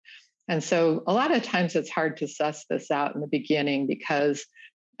And so a lot of times it's hard to suss this out in the beginning because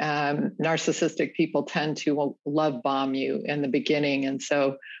narcissistic people tend to love bomb you in the beginning. And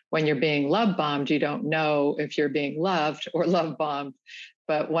so when you're being love bombed, you don't know if you're being loved or love bombed.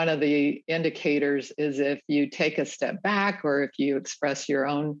 But one of the indicators is if you take a step back or if you express your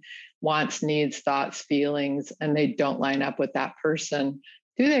own wants, needs, thoughts, feelings, and they don't line up with that person.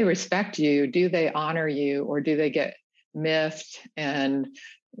 Do they respect you? Do they honor you? Or do they get miffed and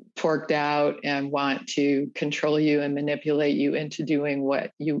torqued out and want to control you and manipulate you into doing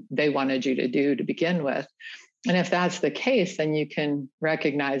what they wanted you to do to begin with? And if that's the case, then you can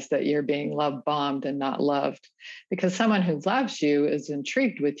recognize that you're being love bombed and not loved, because someone who loves you is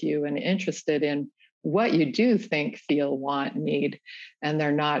intrigued with you and interested in what you do think, feel, want, need. And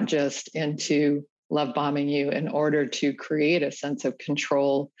they're not just into love bombing you in order to create a sense of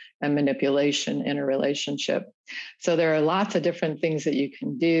control and manipulation in a relationship. So there are lots of different things that you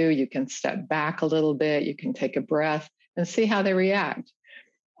can do. You can step back a little bit, you can take a breath and see how they react.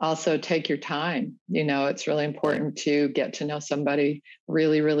 Also, take your time. It's really important to get to know somebody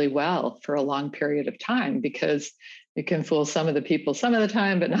really, really well for a long period of time, because you can fool some of the people some of the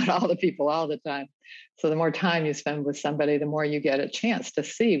time, but not all the people all the time. So the more time you spend with somebody, the more you get a chance to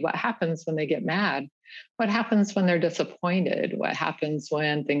see what happens when they get mad, what happens when they're disappointed, what happens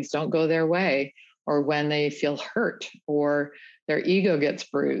when things don't go their way, or when they feel hurt or their ego gets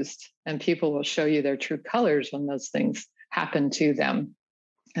bruised. And people will show you their true colors when those things happen to them.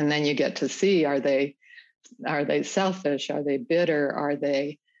 And then you get to see, are they selfish? Are they bitter? Are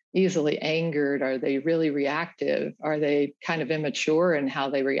they easily angered? Are they really reactive? Are they kind of immature in how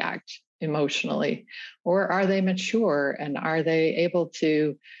they react emotionally? Or are they mature, and are they able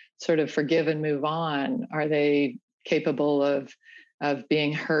to sort of forgive and move on? Are they capable of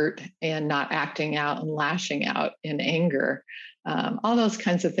being hurt and not acting out and lashing out in anger? All those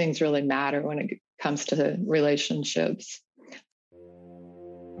kinds of things really matter when it comes to relationships.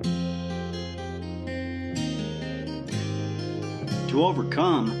 To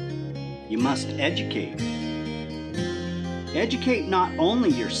overcome, you must educate. Educate not only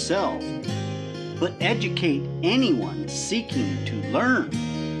yourself, but educate anyone seeking to learn.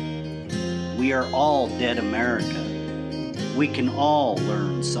 We are all dead America. We can all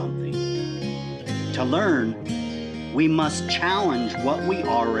learn something. To learn, we must challenge what we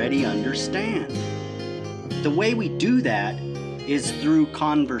already understand. The way we do that is through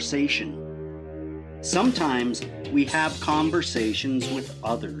conversation. Sometimes we have conversations with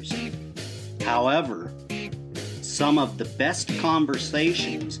others. However, some of the best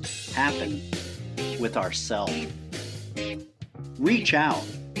conversations happen with ourselves. Reach out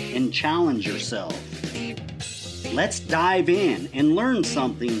and challenge yourself. Let's dive in and learn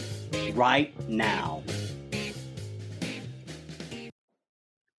something right now.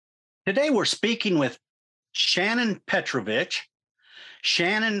 Today we're speaking with Shannon Petrovich.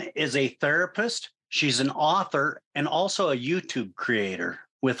 Shannon is a therapist. She's an author and also a YouTube creator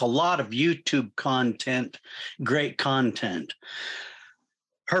with a lot of YouTube content, great content.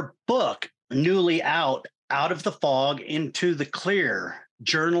 Her book, newly out of the fog into the clear,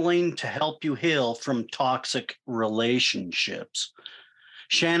 journaling to help you heal from toxic relationships.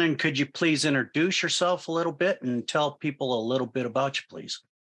 Shannon, could you please introduce yourself a little bit and tell people a little bit about you, please?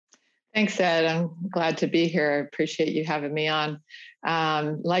 Thanks, Ed. I'm glad to be here. I appreciate you having me on.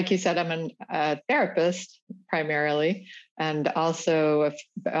 Like you said, I'm a therapist primarily, and also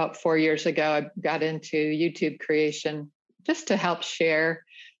about 4 years ago, I got into YouTube creation just to help share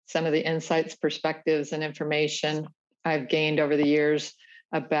some of the insights, perspectives, and information I've gained over the years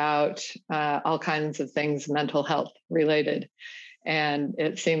about all kinds of things mental health related. And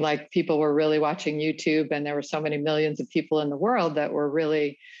it seemed like people were really watching YouTube, and there were so many millions of people in the world that were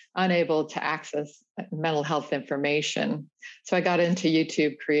really unable to access mental health information. So I got into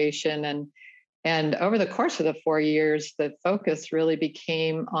YouTube creation, and over the course of the 4 years, the focus really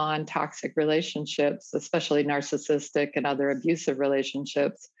became on toxic relationships, especially narcissistic and other abusive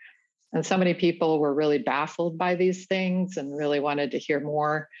relationships. And so many people were really baffled by these things and really wanted to hear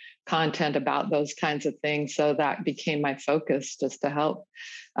more content about those kinds of things. So that became my focus, just to help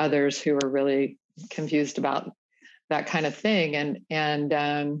others who were really confused about that kind of thing. And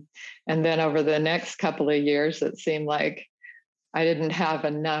then over the next couple of years, it seemed like I didn't have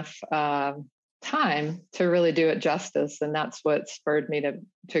enough time to really do it justice. And that's what spurred me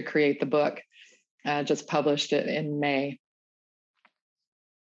to create the book. Just published it in May.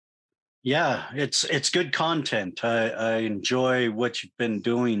 Yeah, it's good content. I enjoy what you've been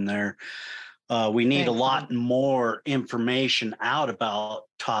doing there. We need a lot more information out about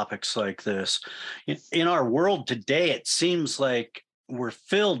topics like this. In our world today, it seems like we're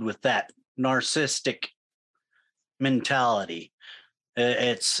filled with that narcissistic mentality.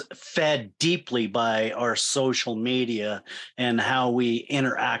 It's fed deeply by our social media and how we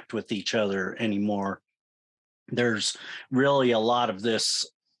interact with each other anymore. There's really a lot of this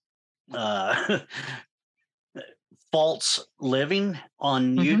uh, false living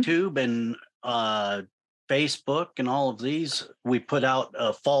on Hmm. YouTube and Facebook and all of these. We put out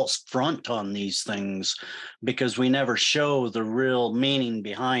a false front on these things because we never show the real meaning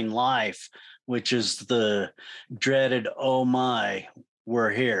behind life, which is the dreaded, oh my,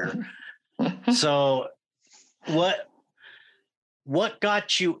 we're here. So what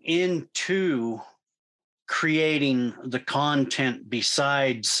got you into creating the content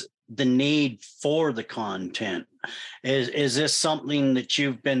besides the need for the content? Is this something that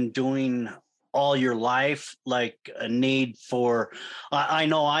you've been doing all your life, like a need for, I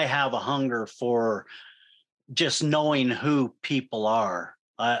know I have a hunger for just knowing who people are.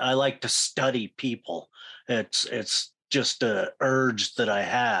 I like to study people. It's just a urge that I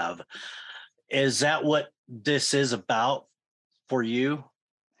have. Is that what this is about for you?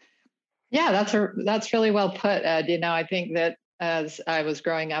 Yeah, that's really well put, Ed. I think that as I was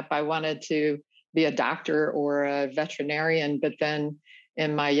growing up, I wanted to be a doctor or a veterinarian, but then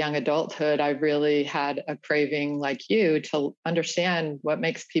in my young adulthood, I really had a craving like you to understand what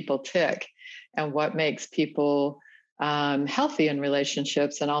makes people tick and what makes people healthy in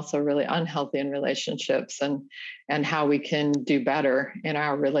relationships and also really unhealthy in relationships, and how we can do better in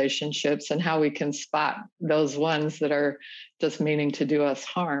our relationships and how we can spot those ones that are just meaning to do us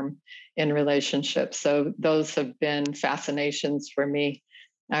harm in relationships. So those have been fascinations for me.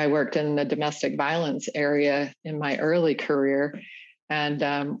 I worked in the domestic violence area in my early career, and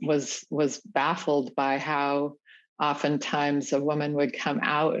was baffled by how oftentimes a woman would come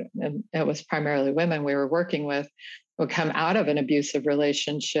out, and it was primarily women we were working with, would come out of an abusive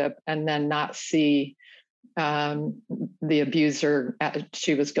relationship and then not see the abuser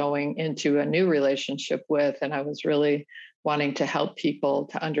she was going into a new relationship with. And I was really wanting to help people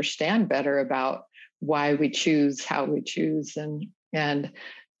to understand better about why we choose how we choose, and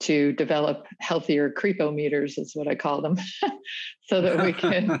to develop healthier creepometers is what I call them, so that we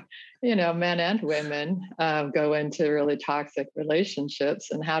can, men and women go into really toxic relationships.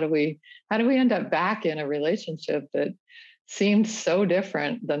 And how do we end up back in a relationship that seemed so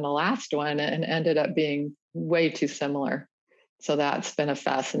different than the last one and ended up being way too similar? So that's been a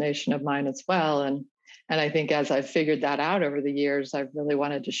fascination of mine as well. And I think as I've figured that out over the years, I've really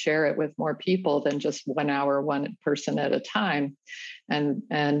wanted to share it with more people than just 1 hour, one person at a time. And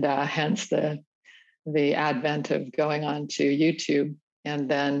hence the advent of going on to YouTube.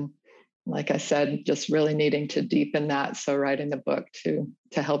 And then, like I said, just really needing to deepen that. So writing the book to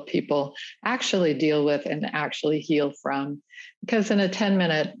help people actually deal with and actually heal from. Because in a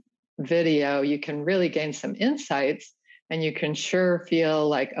 10-minute video, you can really gain some insights, and you can sure feel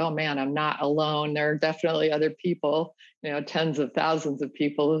like, oh man, I'm not alone. There are definitely other people, tens of thousands of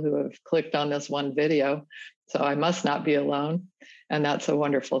people who have clicked on this one video. So I must not be alone. And that's a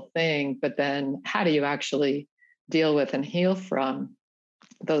wonderful thing. But then how do you actually deal with and heal from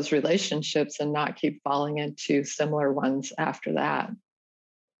those relationships and not keep falling into similar ones after that?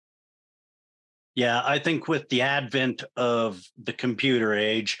 Yeah, I think with the advent of the computer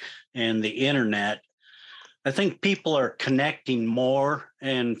age and the internet, I think people are connecting more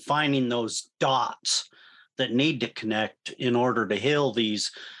and finding those dots that need to connect in order to heal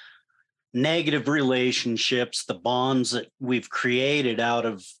these negative relationships, the bonds that we've created out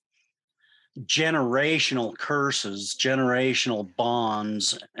of generational curses, generational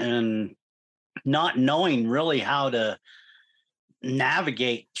bonds, and not knowing really how to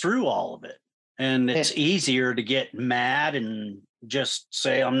navigate through all of it. And Yeah. it's easier to get mad and just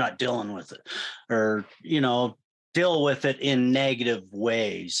say, I'm not dealing with it, or, deal with it in negative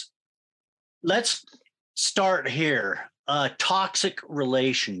ways. Let's start here. A toxic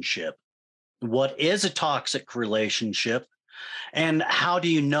relationship. What is a toxic relationship? And how do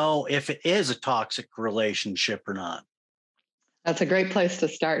you know if it is a toxic relationship or not? That's a great place to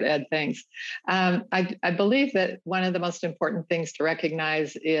start, Ed. Thanks. I believe that one of the most important things to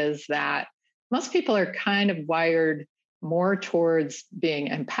recognize is that most people are kind of wired more towards being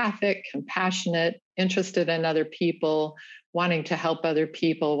empathic, compassionate, interested in other people, wanting to help other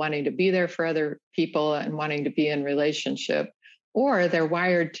people, wanting to be there for other people, and wanting to be in relationship. Or they're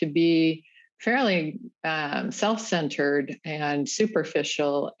wired to be fairly self-centered and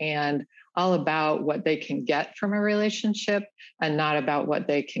superficial and all about what they can get from a relationship and not about what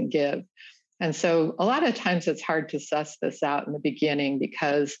they can give. And so a lot of times it's hard to suss this out in the beginning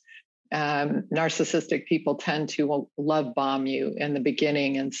because narcissistic people tend to love bomb you in the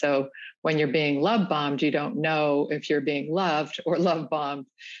beginning. And so when you're being love bombed, you don't know if you're being loved or love bombed.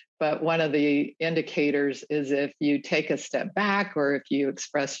 But one of the indicators is if you take a step back or if you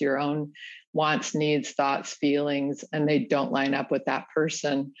express your own wants, needs, thoughts, feelings, and they don't line up with that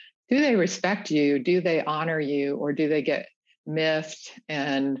person. Do they respect you? Do they honor you? Or do they get miffed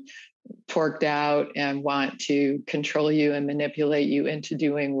and torqued out and want to control you and manipulate you into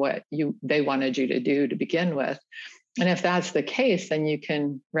doing what they wanted you to do to begin with? And if that's the case, then you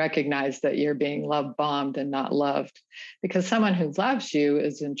can recognize that you're being love bombed and not loved, because someone who loves you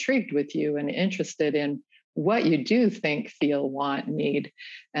is intrigued with you and interested in what you do think, feel, want, need.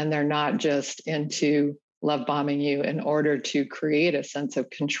 And they're not just into love bombing you in order to create a sense of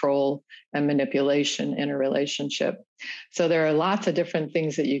control and manipulation in a relationship. So there are lots of different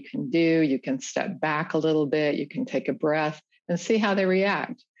things that you can do. You can step back a little bit, you can take a breath and see how they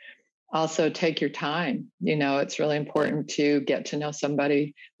react. Also, take your time. It's really important to get to know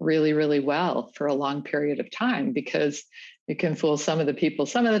somebody really, really well for a long period of time, because you can fool some of the people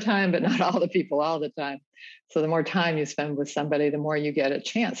some of the time, but not all the people all the time. So the more time you spend with somebody, the more you get a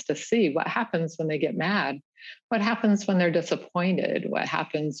chance to see what happens when they get mad, what happens when they're disappointed, what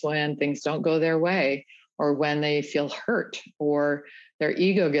happens when things don't go their way, or when they feel hurt or their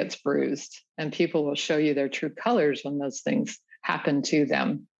ego gets bruised. And people will show you their true colors when those things happen to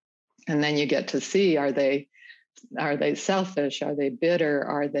them. And then you get to see, are they selfish? Are they bitter?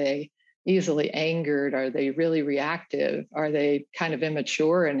 Are they easily angered? Are they really reactive? Are they kind of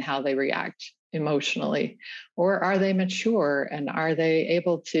immature in how they react emotionally? Or are they mature, and are they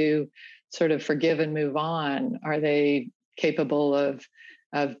able to sort of forgive and move on? Are they capable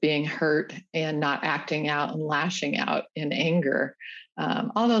of being hurt and not acting out and lashing out in anger?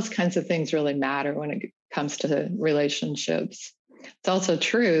 All those kinds of things really matter when it comes to relationships. It's also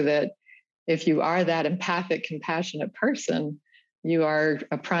true that if you are that empathic, compassionate person, you are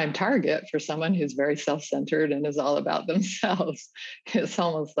a prime target for someone who's very self-centered and is all about themselves. It's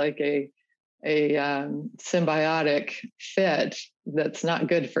almost like a symbiotic fit that's not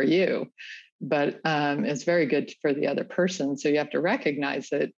good for you, but is very good for the other person. So you have to recognize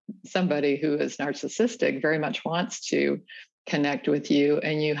that somebody who is narcissistic very much wants to connect with you,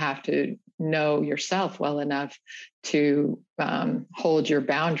 and you have to know yourself well enough to hold your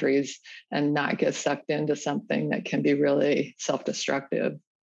boundaries and not get sucked into something that can be really self-destructive.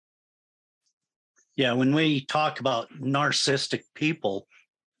 Yeah, when we talk about narcissistic people,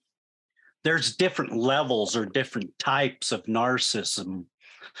 there's different levels or different types of narcissism,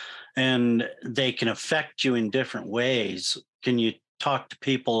 and they can affect you in different ways. Can you talk to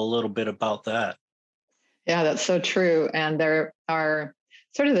people a little bit about that? Yeah, that's so true. And there are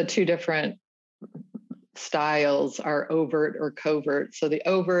sort of the two different styles are overt or covert. So the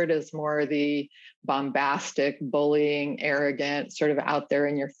overt is more the bombastic, bullying, arrogant, sort of out there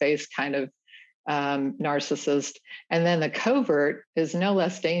in your face kind of narcissist. And then the covert is no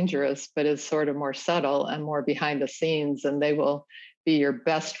less dangerous, but is sort of more subtle and more behind the scenes. And they will be your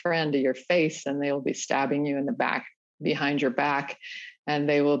best friend to your face, and they will be stabbing you in the back, behind your back. And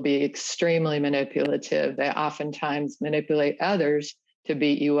they will be extremely manipulative. They oftentimes manipulate others to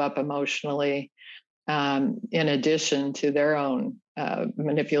beat you up emotionally, in addition to their own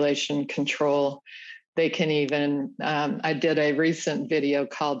manipulation, control. They can even, I did a recent video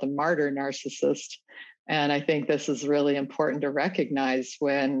called The Martyr Narcissist. And I think this is really important to recognize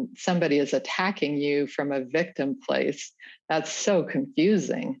when somebody is attacking you from a victim place. That's so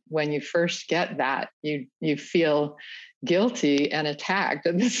confusing. When you first get that, you feel guilty and attacked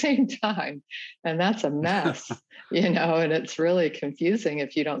at the same time. And that's a mess, and it's really confusing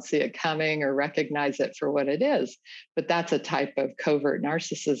if you don't see it coming or recognize it for what it is. But that's a type of covert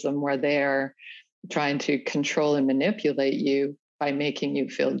narcissism where they're trying to control and manipulate you by making you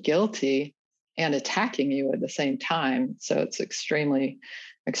feel guilty and attacking you at the same time. So it's extremely,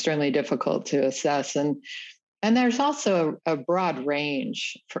 extremely difficult to assess. And there's also a broad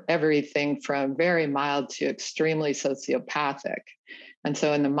range for everything from very mild to extremely sociopathic. And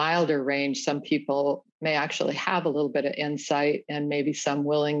so in the milder range, some people may actually have a little bit of insight and maybe some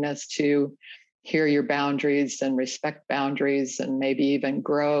willingness to hear your boundaries and respect boundaries and maybe even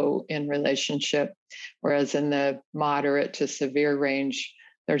grow in relationship. Whereas in the moderate to severe range,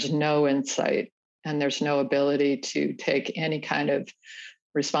 there's no insight and there's no ability to take any kind of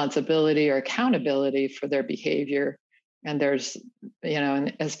responsibility or accountability for their behavior. And there's,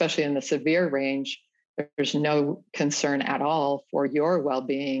 and especially in the severe range, there's no concern at all for your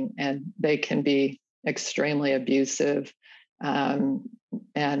well-being, and they can be extremely abusive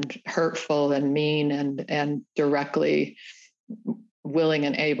and hurtful and mean and directly willing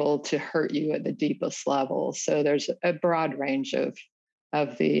and able to hurt you at the deepest level. So there's a broad range of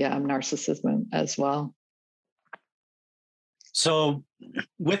the narcissism as well. So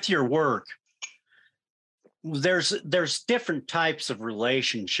with your work, there's different types of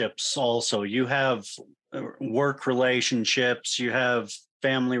relationships also. You have work relationships, you have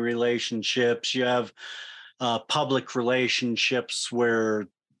family relationships, you have public relationships where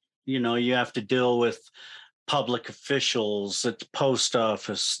you have to deal with public officials at the post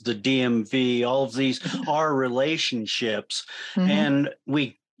office, the DMV. All of these are relationships. Mm-hmm. And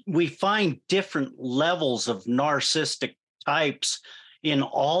we find different levels of narcissistic types in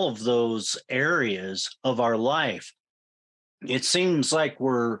all of those areas of our life. It seems like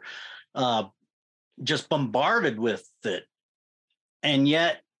we're just bombarded with it. And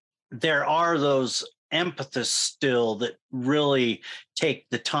yet there are those empathists still that really take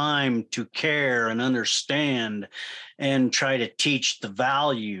the time to care and understand and try to teach the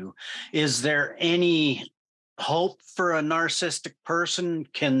value. Is there any hope for a narcissistic person?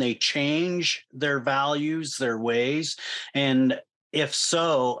 Can they change their values, their ways? And if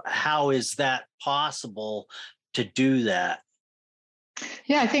so, how is that possible to do that?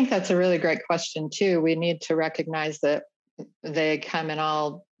 Yeah, I think that's a really great question too. We need to recognize that they come in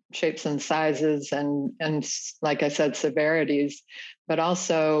all shapes and sizes and like I said, severities, but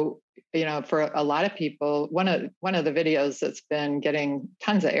also, for a lot of people, one of the videos that's been getting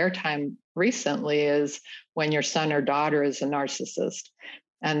tons of airtime recently is when your son or daughter is a narcissist.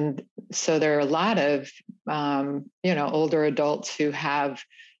 And so there are a lot of, older adults who have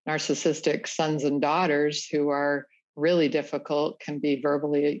narcissistic sons and daughters who are really difficult, can be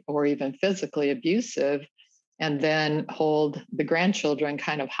verbally or even physically abusive, and then hold the grandchildren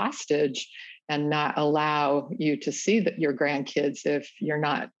kind of hostage and not allow you to see that your grandkids if you're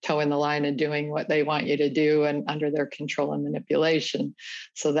not toeing the line and doing what they want you to do and under their control and manipulation.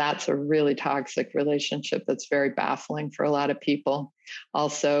 So that's a really toxic relationship that's very baffling for a lot of people.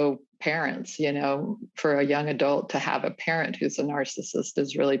 Also, parents, for a young adult to have a parent who's a narcissist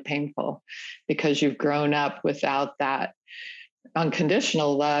is really painful because you've grown up without that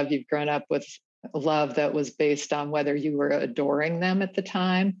unconditional love. You've grown up with love that was based on whether you were adoring them at the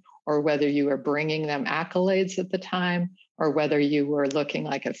time or whether you were bringing them accolades at the time or whether you were looking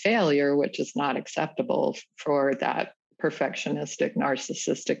like a failure, which is not acceptable for that perfectionistic,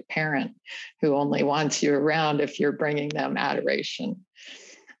 narcissistic parent who only wants you around if you're bringing them adoration.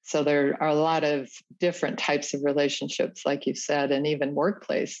 So there are a lot of different types of relationships, like you said, and even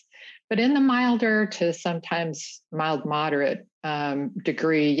workplace. But in the milder to sometimes mild, moderate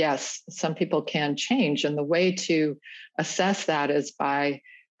degree, yes, some people can change. And the way to assess that is by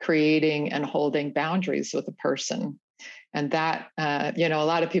creating and holding boundaries with a person. And that, a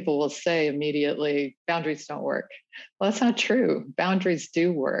lot of people will say immediately, boundaries don't work. Well, that's not true. Boundaries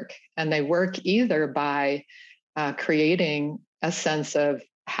do work. And they work either by creating a sense of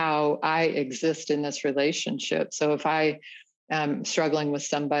how I exist in this relationship. So if I am struggling with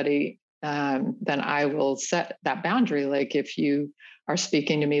somebody, then I will set that boundary. Like if you are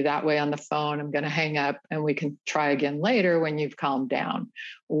speaking to me that way on the phone, I'm going to hang up and we can try again later when you've calmed down.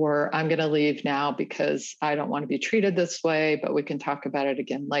 Or I'm going to leave now because I don't want to be treated this way, but we can talk about it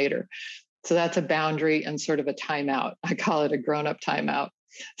again later. So that's a boundary and sort of a timeout. I call it a grown-up timeout.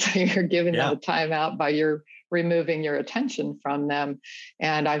 So you're giving them a timeout by your removing your attention from them.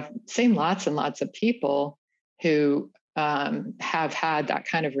 And I've seen lots and lots of people who have had that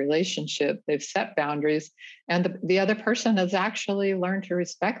kind of relationship. They've set boundaries and the other person has actually learned to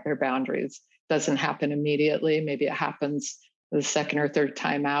respect their boundaries. Doesn't happen immediately. Maybe it happens the second or third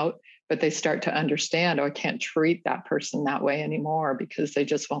time out, but they start to understand, oh, I can't treat that person that way anymore because they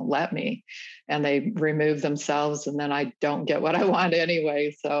just won't let me. And they remove themselves and then I don't get what I want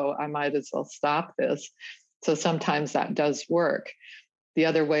anyway. So I might as well stop this. So sometimes that does work. The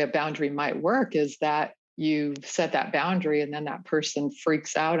other way a boundary might work is that you set that boundary and then that person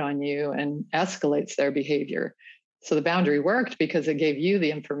freaks out on you and escalates their behavior. So the boundary worked because it gave you the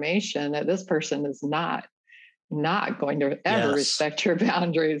information that this person is not going to ever respect your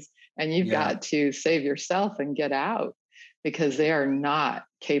boundaries. And you've got to save yourself and get out because they are not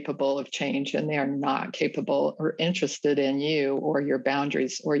capable of change and they are not capable or interested in you or your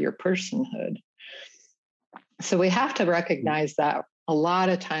boundaries or your personhood. So we have to recognize that a lot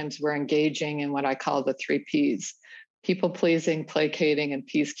of times we're engaging in what I call the 3 Ps: people pleasing, placating, and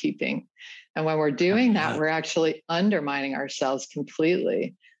peacekeeping. And when we're doing that, we're actually undermining ourselves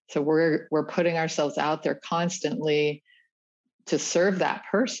completely. So we're putting ourselves out there constantly to serve that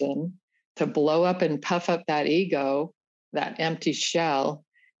person, to blow up and puff up that ego, that empty shell.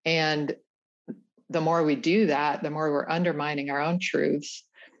 And the more we do that, the more we're undermining our own truths.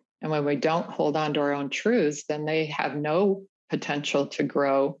 And when we don't hold on to our own truths, then they have no potential to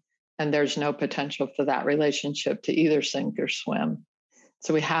grow. And there's no potential for that relationship to either sink or swim.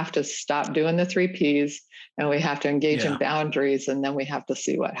 So we have to stop doing the 3 Ps, and we have to engage in boundaries, and then we have to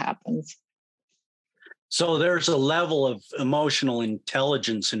see what happens. So there's a level of emotional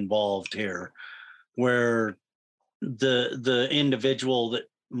intelligence involved here where the individual that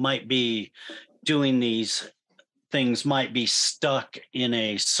might be doing these things might be stuck in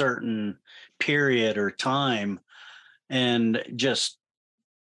a certain period or time and just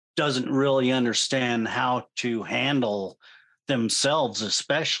doesn't really understand how to handle themselves,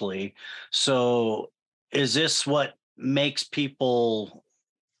 especially. So is this what makes people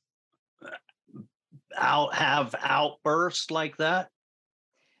have outbursts like that?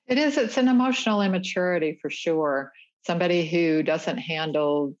 It's an emotional immaturity for sure. Somebody who doesn't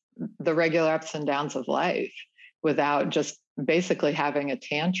handle the regular ups and downs of life without just basically having a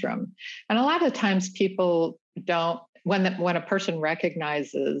tantrum. And a lot of times people don't, when a person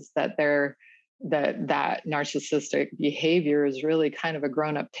recognizes that that narcissistic behavior is really kind of a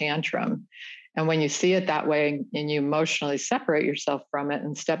grown-up tantrum. And when you see it that way and you emotionally separate yourself from it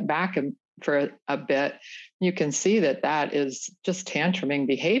and step back for a bit, you can see that that is just tantruming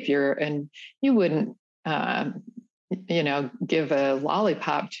behavior. And you wouldn't, give a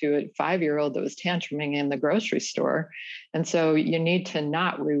lollipop to a 5-year-old that was tantruming in the grocery store. And so you need to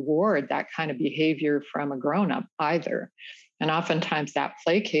not reward that kind of behavior from a grown-up either. And oftentimes that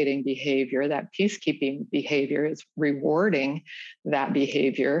placating behavior, that peacekeeping behavior is rewarding that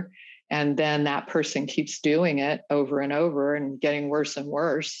behavior. And then that person keeps doing it over and over and getting worse and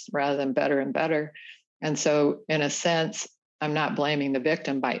worse rather than better and better. And so in a sense, I'm not blaming the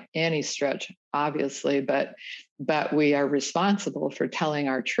victim by any stretch, obviously, but we are responsible for telling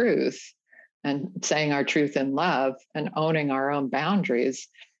our truth and saying our truth in love and owning our own boundaries,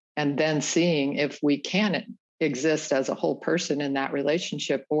 and then seeing if we can exist as a whole person in that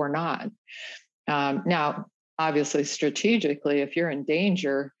relationship or not. Now, obviously, strategically, if you're in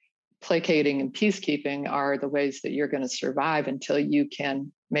danger, placating and peacekeeping are the ways that you're going to survive until you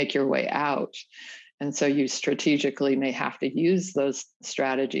can make your way out. And so you strategically may have to use those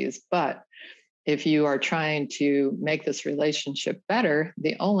strategies. But if you are trying to make this relationship better,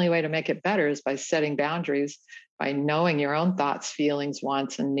 the only way to make it better is by setting boundaries, by knowing your own thoughts, feelings,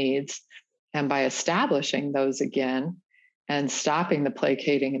 wants, and needs, and by establishing those again and stopping the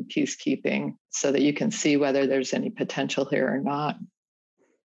placating and peacekeeping so that you can see whether there's any potential here or not.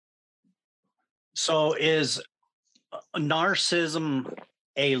 So is narcissism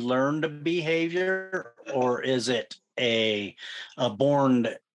a learned behavior, or is it a born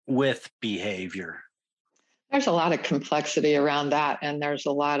with behavior? There's a lot of complexity around that, and there's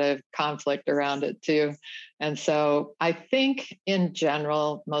a lot of conflict around it too. And so I think in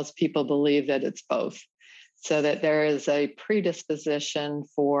general, most people believe that it's both, so that there is a predisposition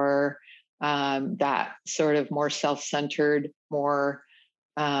for that sort of more self-centered, more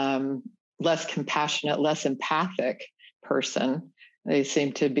less compassionate, less empathic person. They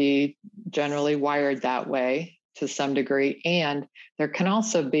seem to be generally wired that way to some degree. And there can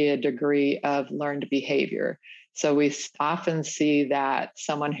also be a degree of learned behavior. So we often see that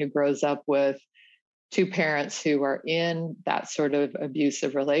someone who grows up with 2 parents who are in that sort of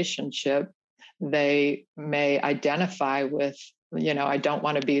abusive relationship, they may identify with, I don't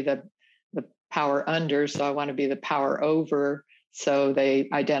want to be the power under, so I want to be the power over. So they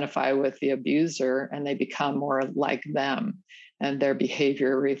identify with the abuser and they become more like them, and their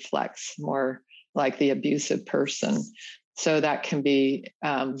behavior reflects more like the abusive person. So that can be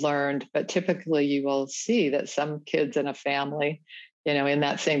learned, but typically you will see that some kids in a family, in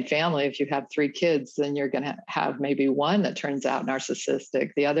that same family, if you have 3 kids, then you're going to have maybe one that turns out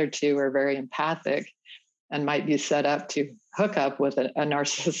narcissistic. The other 2 are very empathic and might be set up to hook up with a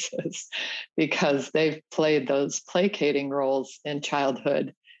narcissist because they've played those placating roles in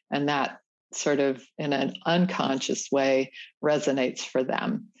childhood. And that sort of in an unconscious way resonates for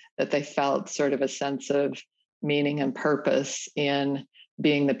them, that they felt sort of a sense of meaning and purpose in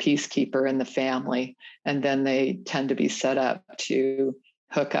being the peacekeeper in the family. And then they tend to be set up to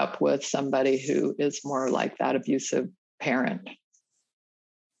hook up with somebody who is more like that abusive parent.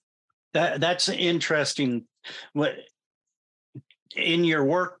 That's interesting. What in your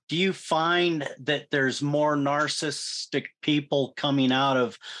work, do you find that there's more narcissistic people coming out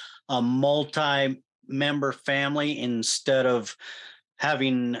of a multi-member family instead of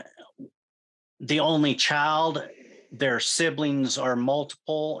having the only child? Their siblings are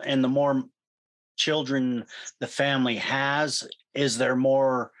multiple, and the more children the family has, is there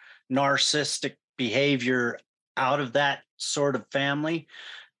more narcissistic behavior out of that sort of family?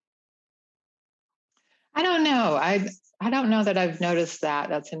 I don't know. I don't know that I've noticed that.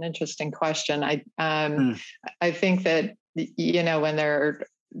 That's an interesting question. Hmm. I think that when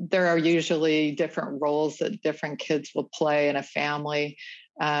there are usually different roles that different kids will play in a family,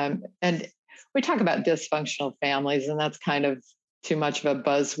 and we talk about dysfunctional families, and that's kind of too much of a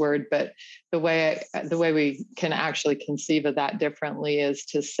buzzword. But the way we can actually conceive of that differently is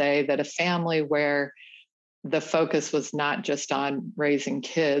to say that a family where the focus was not just on raising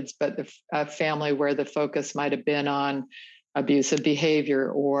kids, but a family where the focus might have been on abusive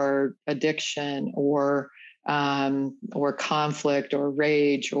behavior or addiction or conflict or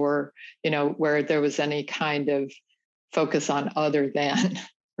rage, or where there was any kind of focus on other than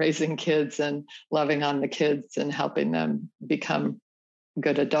raising kids and loving on the kids and helping them become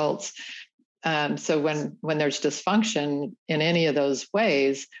good adults. So when there's dysfunction in any of those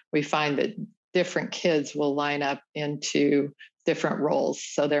ways, we find that different kids will line up into different roles.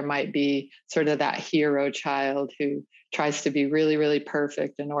 So there might be sort of that hero child who tries to be really, really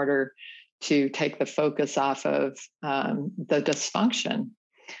perfect in order to take the focus off of the dysfunction.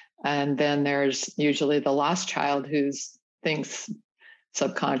 And then there's usually the lost child who thinks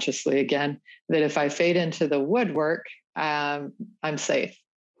subconsciously again that if I fade into the woodwork, I'm safe.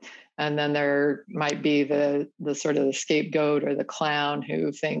 And then there might be the sort of the scapegoat or the clown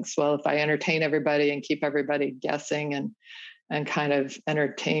who thinks, well, if I entertain everybody and keep everybody guessing and kind of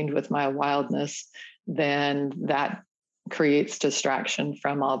entertained with my wildness, then that creates distraction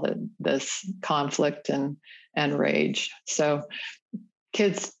from all this conflict and rage. So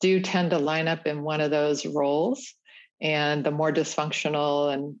kids do tend to line up in one of those roles. And the more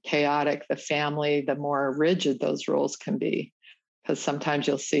dysfunctional and chaotic the family, the more rigid those roles can be. Because sometimes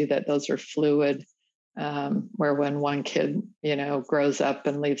you'll see that those are fluid, where when one kid, grows up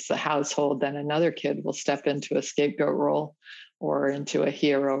and leaves the household, then another kid will step into a scapegoat role or into a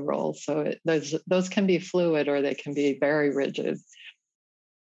hero role. So those can be fluid, or they can be very rigid.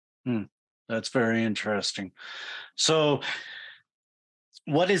 That's very interesting. So,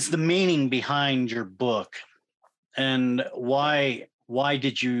 what is the meaning behind your book, and why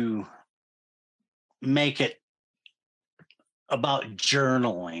did you make it about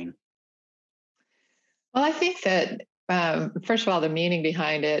journaling? Well, I think that first of all, the meaning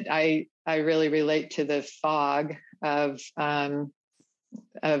behind it, I really relate to the fog of a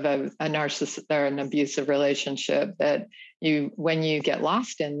narcissist or an abusive relationship. That when you get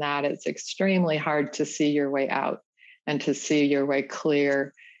lost in that, it's extremely hard to see your way out and to see your way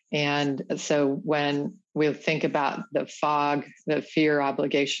clear. And so when we think about the fog, the fear,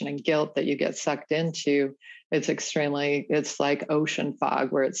 obligation, and guilt that you get sucked into, it's like ocean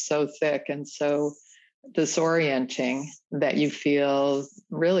fog, where it's so thick and so disorienting that you feel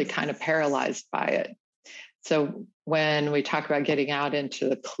really kind of paralyzed by it. So when we talk about getting out into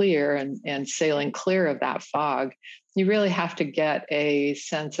the clear and sailing clear of that fog, you really have to get a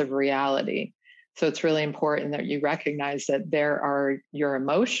sense of reality. So it's really important that you recognize that there are your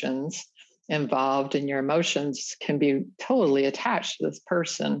emotions involved, and your emotions can be totally attached to this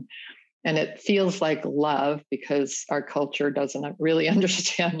person. And it feels like love, because our culture doesn't really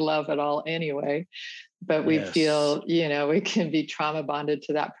understand love at all anyway. But we Yes. feel, we can be trauma bonded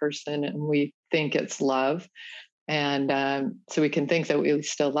to that person and we think it's love. And so we can think that we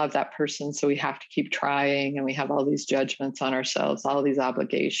still love that person. So we have to keep trying, and we have all these judgments on ourselves, all these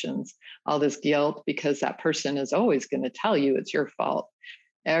obligations, all this guilt, because that person is always going to tell you it's your fault.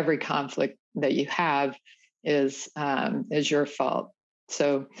 Every conflict that you have is your fault.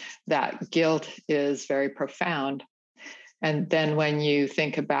 So that guilt is very profound. And then when you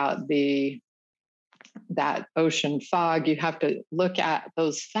think about that ocean fog, you have to look at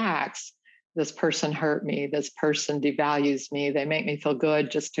those facts. This person hurt me. This person devalues me. They make me feel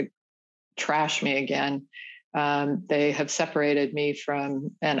good just to trash me again. They have separated me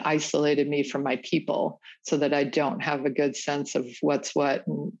from and isolated me from my people, so that I don't have a good sense of what's what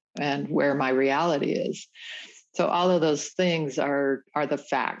and where my reality is. So all of those things are the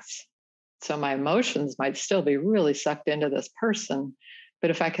facts. So my emotions might still be really sucked into this person. But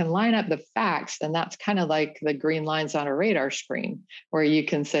if I can line up the facts, then that's kind of like the green lines on a radar screen, where you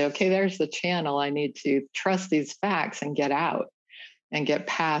can say, okay, there's the channel. I need to trust these facts and get out and get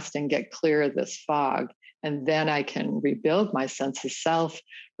past and get clear of this fog. And then I can rebuild my sense of self,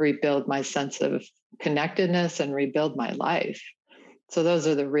 rebuild my sense of connectedness, and rebuild my life. So those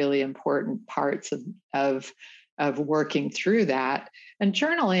are the really important parts of working through that. And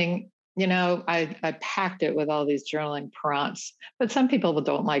journaling, I packed it with all these journaling prompts, but some people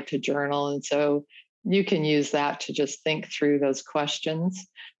don't like to journal. And so you can use that to just think through those questions.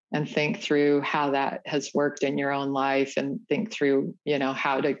 and think through how that has worked in your own life, and think through,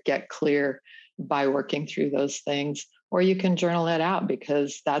 how to get clear by working through those things. Or you can journal it out,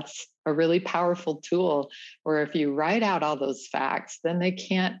 because that's a really powerful tool, where if you write out all those facts, then they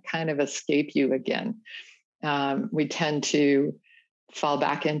can't kind of escape you again. We tend to fall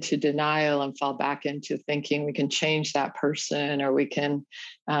back into denial and fall back into thinking we can change that person, or we can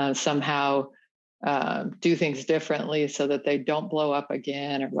somehow do things differently so that they don't blow up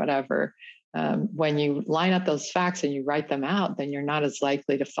again or whatever. When you line up those facts and you write them out, then you're not as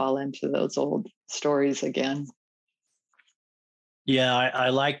likely to fall into those old stories again. Yeah, I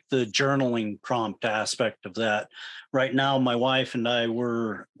like the journaling prompt aspect of that. Right now, my wife and I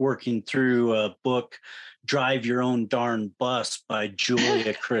were working through a book, Drive Your Own Darn Bus by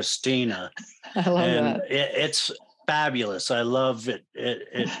Julia Christina. I love that. It's fabulous. I love it.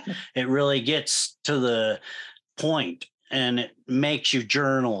 It really gets to the point, and it makes you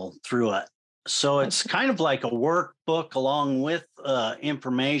journal through it. So it's kind of like a workbook along with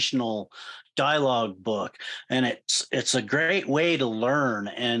informational dialogue book, and it's a great way to learn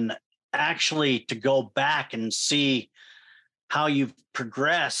and actually to go back and see how you've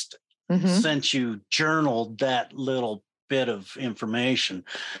progressed since you journaled that little bit of information.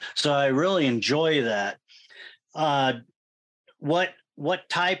 So I really enjoy that. What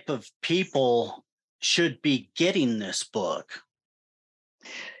type of people should be getting this book?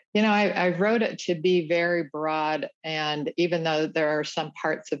 I wrote it to be very broad. And even though there are some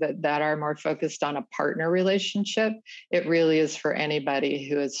parts of it that are more focused on a partner relationship, it really is for anybody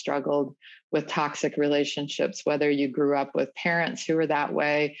who has struggled with toxic relationships, whether you grew up with parents who were that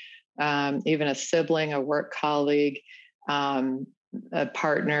way, even a sibling, a work colleague, a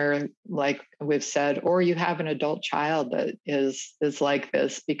partner, like we've said, or you have an adult child that is like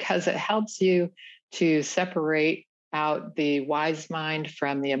this, because it helps you to separate out the wise mind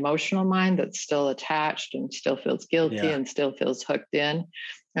from the emotional mind that's still attached and still feels guilty and still feels hooked in.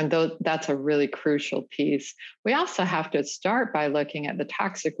 And that's a really crucial piece. We also have to start by looking at the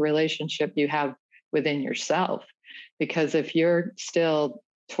toxic relationship you have within yourself, because if you're still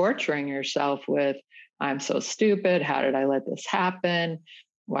torturing yourself with, I'm so stupid, how did I let this happen?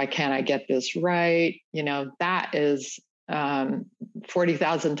 Why can't I get this right? That is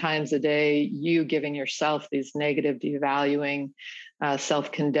 40,000 times a day, you giving yourself these negative, devaluing,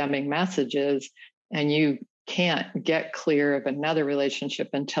 self-condemning messages, and you can't get clear of another relationship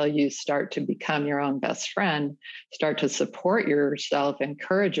until you start to become your own best friend, start to support yourself,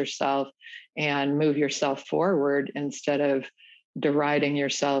 encourage yourself, and move yourself forward, instead of deriding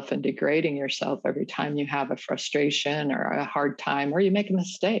yourself and degrading yourself every time you have a frustration or a hard time, or you make a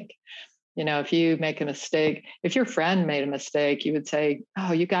mistake. If you make a mistake, if your friend made a mistake, you would say,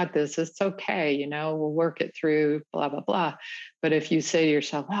 oh, you got this. It's okay. We'll work it through, blah, blah, blah. But if you say to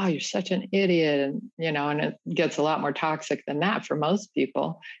yourself, oh, you're such an idiot, and it gets a lot more toxic than that for most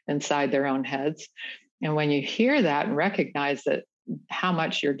people inside their own heads. And when you hear that and recognize that how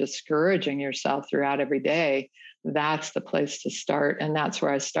much you're discouraging yourself throughout every day, that's the place to start. And that's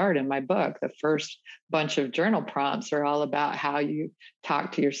where I start in my book. The first bunch of journal prompts are all about how you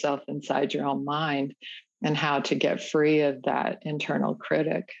talk to yourself inside your own mind, and how to get free of that internal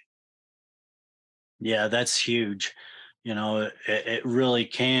critic. Yeah, that's huge. It really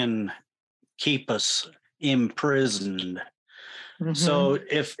can keep us imprisoned. So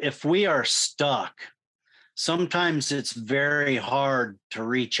if we are stuck, sometimes it's very hard to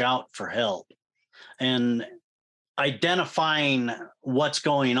reach out for help. And identifying what's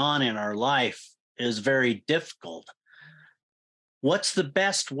going on in our life is very difficult. What's the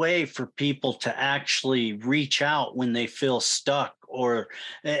best way for people to actually reach out when they feel stuck, or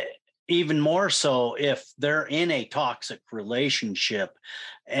even more so if they're in a toxic relationship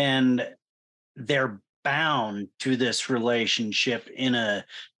and they're bound to this relationship in a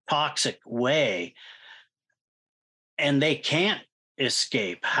toxic way and they can't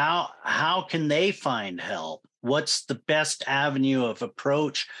escape? How can they find help? What's the best avenue of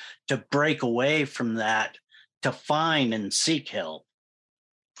approach to break away from that, to find and seek help?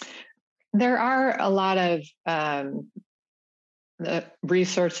 There are a lot of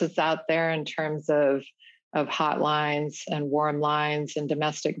resources out there in terms of hotlines and warm lines and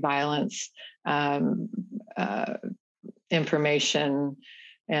domestic violence information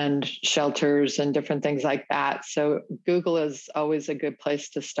and shelters and different things like that. So Google is always a good place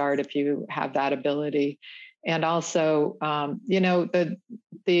to start if you have that ability. And also,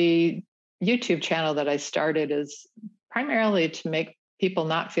 the YouTube channel that I started is primarily to make people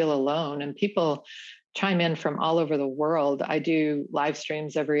not feel alone, and people chime in from all over the world. I do live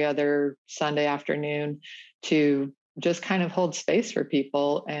streams every other Sunday afternoon to just kind of hold space for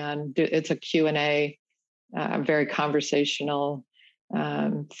people. And it's a Q&A, very conversational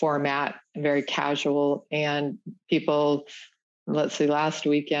format, very casual. And people, let's see, last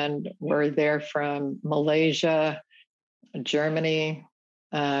weekend were there from Malaysia, Germany,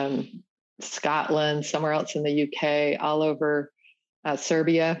 Scotland, somewhere else in the UK, all over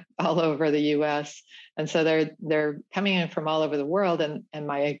Serbia, all over the US. And so they're coming in from all over the world. And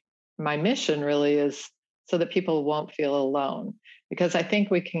my mission really is so that people won't feel alone. Because I think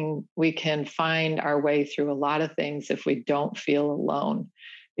we can find our way through a lot of things if we don't feel alone,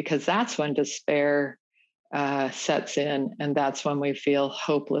 because that's when despair sets in, and that's when we feel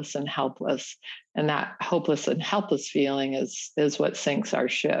hopeless and helpless. And that hopeless and helpless feeling is what sinks our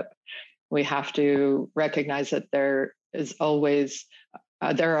ship. We have to recognize that there are always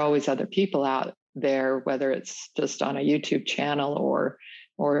other people out there, whether it's just on a YouTube channel or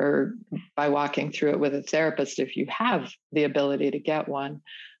by walking through it with a therapist, if you have the ability to get one.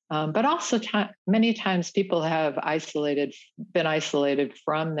 But also many times people have been isolated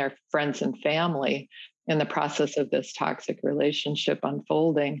from their friends and family in the process of this toxic relationship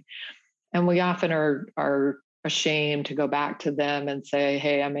unfolding. And we often are ashamed to go back to them and say,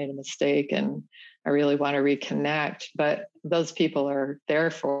 hey, I made a mistake and I really want to reconnect. But those people are there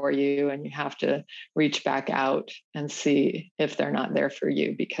for you, and you have to reach back out and see if they're not there for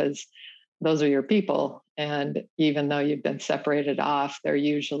you, because those are your people. And even though you've been separated off, they're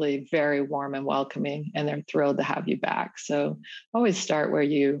usually very warm and welcoming, and they're thrilled to have you back. So always start where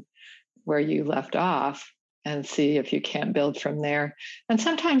you left off and see if you can't build from there. And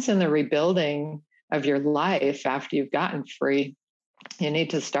sometimes in the rebuilding of your life after you've gotten free, you need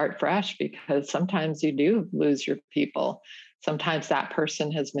to start fresh, because sometimes you do lose your people. Sometimes that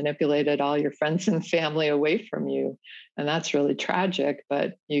person has manipulated all your friends and family away from you. And that's really tragic,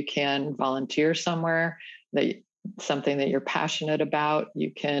 but you can volunteer somewhere, something that you're passionate about.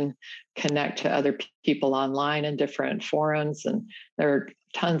 You can connect to other people online in different forums. And there are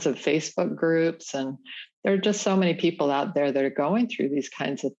tons of Facebook groups. And there are just so many people out there that are going through these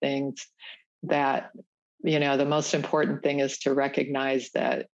kinds of things that, the most important thing is to recognize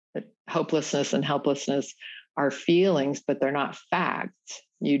that hopelessness and helplessness are feelings, but they're not facts.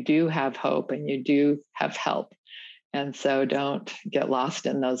 You do have hope and you do have help. And so don't get lost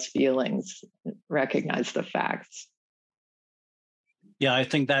in those feelings. Recognize the facts. Yeah, I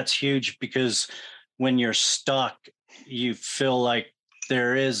think that's huge, because when you're stuck, you feel like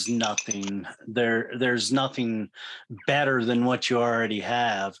there is nothing there's nothing better than what you already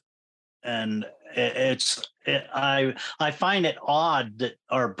have. And I find it odd that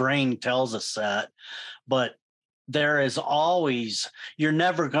our brain tells us that, but you're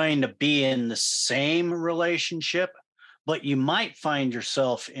never going to be in the same relationship, but you might find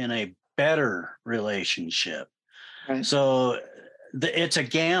yourself in a better relationship. Right. So it's a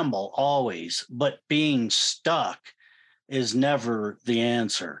gamble always, but being stuck is never the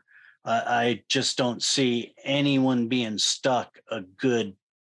answer. I just don't see anyone being stuck a good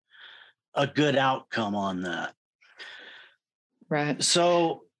outcome on that. Right.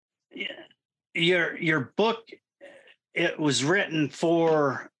 So your book, it was written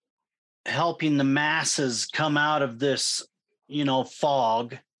for helping the masses come out of this,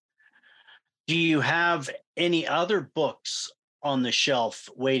 fog. Do you have any other books on the shelf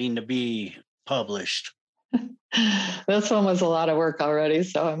waiting to be published? This one was a lot of work already,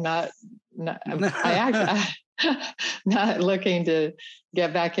 so I'm not not looking to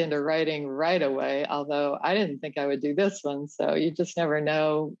get back into writing right away, although I didn't think I would do this one. So you just never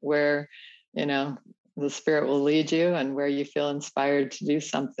know where, the spirit will lead you and where you feel inspired to do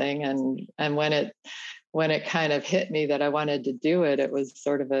something. And when it kind of hit me that I wanted to do it, it was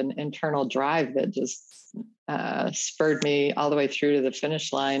sort of an internal drive that just spurred me all the way through to the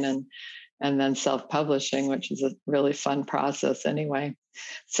finish line, and then self-publishing, which is a really fun process anyway.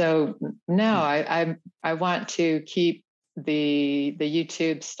 So no, I want to keep the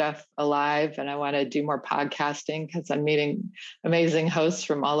YouTube stuff alive, and I want to do more podcasting, because I'm meeting amazing hosts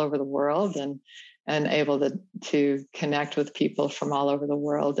from all over the world and able to connect with people from all over the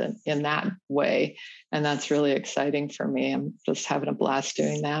world in that way. And that's really exciting for me. I'm just having a blast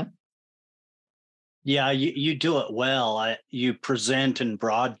doing that. Yeah, you do it well. You present and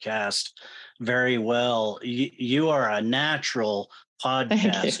broadcast very well. You are a natural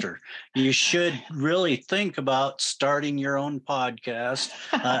podcaster. You should really think about starting your own podcast.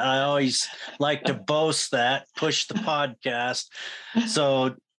 I always like to boast that, push the podcast.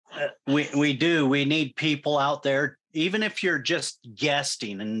 So we need people out there, even if you're just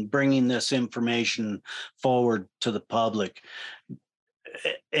guesting and bringing this information forward to the public.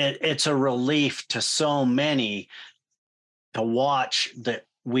 It's a relief to so many to watch that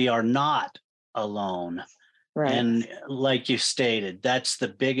we are not alone. Right. And like you stated, that's the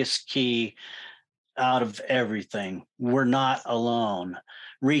biggest key out of everything. We're not alone.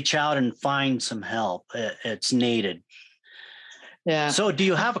 Reach out and find some help. It's needed. Yeah. So do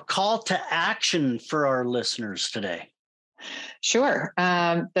you have a call to action for our listeners today? Sure.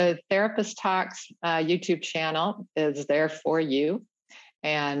 The Therapist Talks YouTube channel is there for you.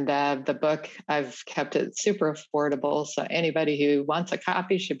 And the book, I've kept it super affordable. So anybody who wants a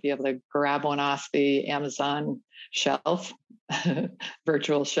copy should be able to grab one off the Amazon shelf,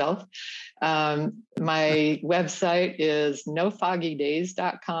 virtual shelf. My website is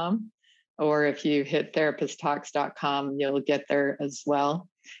nofoggydays.com. Or if you hit therapisttalks.com, you'll get there as well.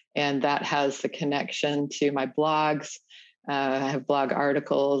 And that has the connection to my blogs. I have blog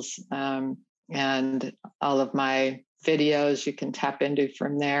articles and all of my videos you can tap into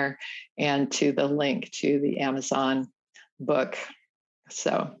from there, and to the link to the Amazon book.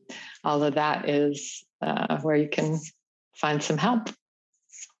 So all of that is where you can find some help.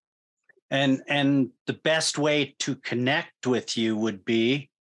 And the best way to connect with you would be?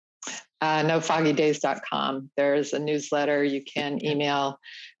 nofoggydays.com. There's a newsletter you can email,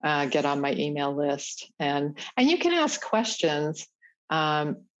 get on my email list, and you can ask questions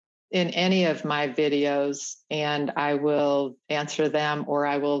in any of my videos, and I will answer them, or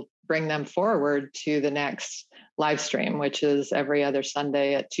I will bring them forward to the next live stream, which is every other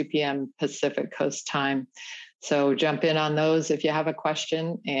Sunday at 2 p.m. Pacific Coast time. So jump in on those if you have a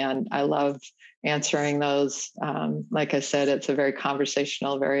question, and I love answering those. Like I said, it's a very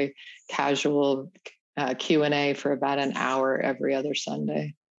conversational, very casual Q&A for about an hour every other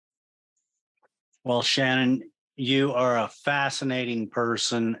Sunday. Well, Shannon, you are a fascinating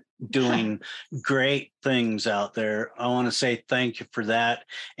person doing great things out there. I want to say thank you for that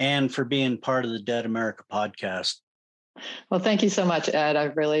and for being part of the Dead America podcast. Well, thank you so much, Ed.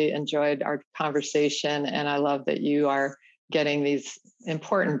 I've really enjoyed our conversation, and I love that you are getting these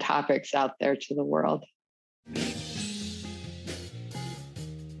important topics out there to the world.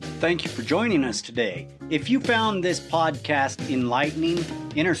 Thank you for joining us today. If you found this podcast enlightening,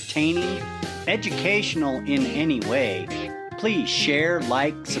 entertaining, educational in any way, please share,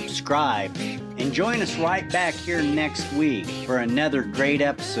 like, subscribe, and join us right back here next week for another great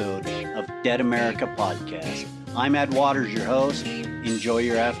episode of Dead America Podcast. I'm Ed Waters, your host. Enjoy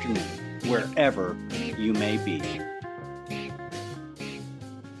your afternoon, wherever you may be.